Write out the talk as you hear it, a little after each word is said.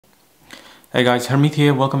Hey guys, Hermit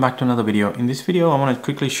here. Welcome back to another video. In this video, I want to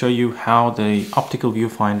quickly show you how the optical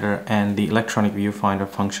viewfinder and the electronic viewfinder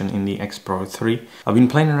function in the X-PRO3. I've been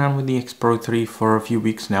playing around with the X-PRO3 for a few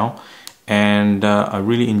weeks now, and I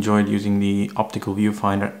really enjoyed using the optical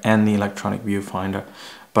viewfinder and the electronic viewfinder.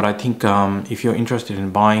 But I think if you're interested in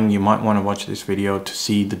buying, you might want to watch this video to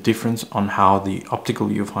see the difference on how the optical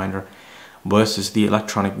viewfinder versus the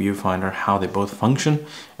electronic viewfinder, how they both function,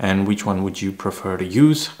 and which one would you prefer to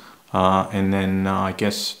use. And then I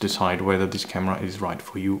guess decide whether this camera is right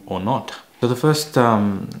for you or not. So the first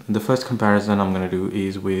comparison I'm going to do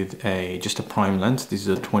is with just a prime lens. This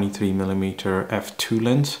is a 23mm f2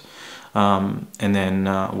 lens, and then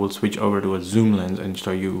we'll switch over to a zoom lens and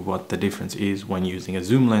show you what the difference is when using a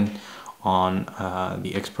zoom lens on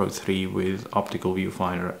the X-PRO3 with optical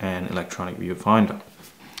viewfinder and electronic viewfinder.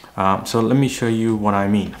 So let me show you what I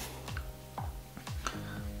mean.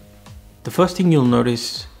 The first thing you'll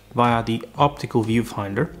notice via the optical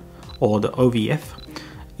viewfinder, or the OVF,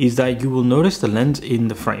 is that you will notice the lens in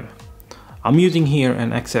the frame. I'm using here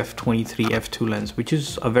an XF23 f2 lens, which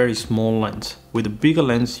is a very small lens. With a bigger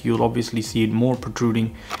lens, you'll obviously see it more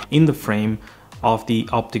protruding in the frame of the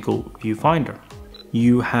optical viewfinder.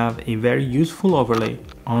 You have a very useful overlay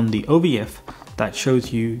on the OVF that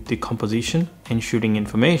shows you the composition and shooting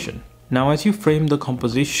information. Now, as you frame the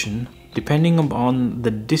composition, depending upon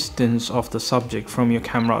the distance of the subject from your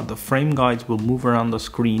camera, the frame guides will move around the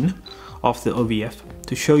screen of the OVF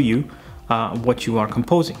to show you what you are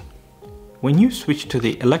composing. When you switch to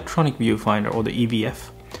the electronic viewfinder, or the EVF,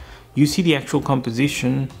 you see the actual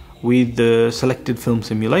composition with the selected film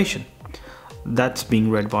simulation. That's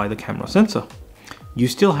being read by the camera sensor. You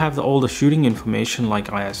still have all the shooting information like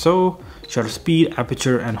ISO, shutter speed,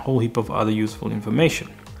 aperture, and a whole heap of other useful information.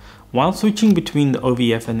 While switching between the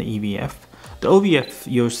OVF and the OVF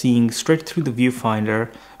you're seeing straight through the viewfinder,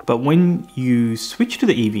 but when you switch to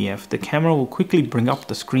the EVF, the camera will quickly bring up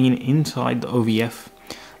the screen inside the OVF,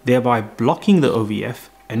 thereby blocking the OVF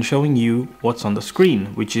and showing you what's on the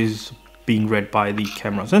screen, which is being read by the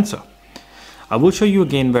camera sensor. I will show you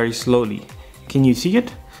again very slowly. Can you see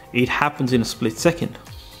it? It happens in a split second.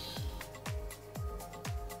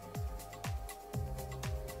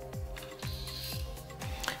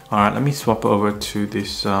 Alright, let me swap over to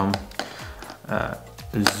this zoom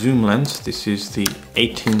lens. This is the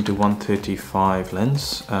 18-135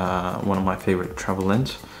 lens, one of my favorite travel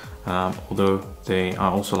lens, although they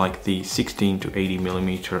are also like the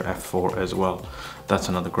 16-80mm f4 as well. That's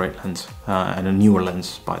another great lens, and a newer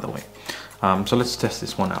lens, by the way. So let's test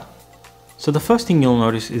this one out. So the first thing you'll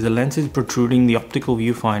notice is the lens is protruding the optical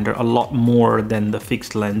viewfinder a lot more than the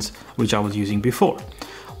fixed lens which I was using before.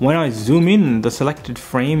 When I zoom in, the selected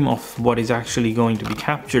frame of what is actually going to be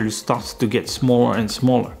captured starts to get smaller and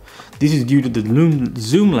smaller. This is due to the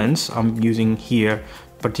zoom lens I'm using here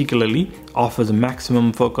particularly offers a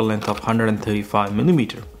maximum focal length of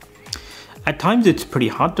 135mm. At times it's pretty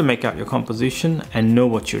hard to make out your composition and know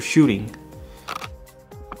what you're shooting.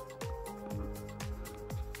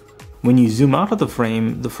 When you zoom out of the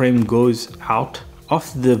frame goes out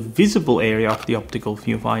of the visible area of the optical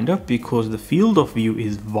viewfinder because the field of view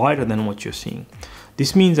is wider than what you're seeing.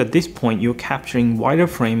 This means at this point you're capturing wider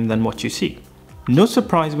frame than what you see. No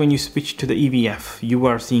surprise when you switch to the EVF, you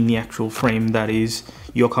are seeing the actual frame, that is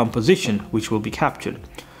your composition, which will be captured.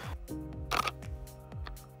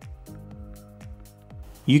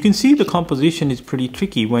 You can see the composition is pretty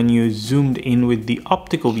tricky when you zoomed in with the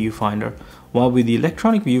optical viewfinder, while with the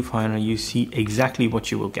electronic viewfinder you see exactly what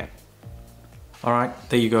you will get. Alright,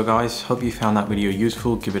 there you go guys. Hope you found that video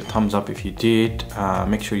useful. Give it a thumbs up if you did.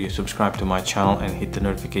 Make sure you subscribe to my channel and hit the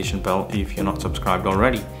notification bell if you're not subscribed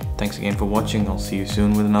already. Thanks again for watching. I'll see you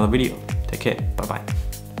soon with another video. Take care. Bye bye.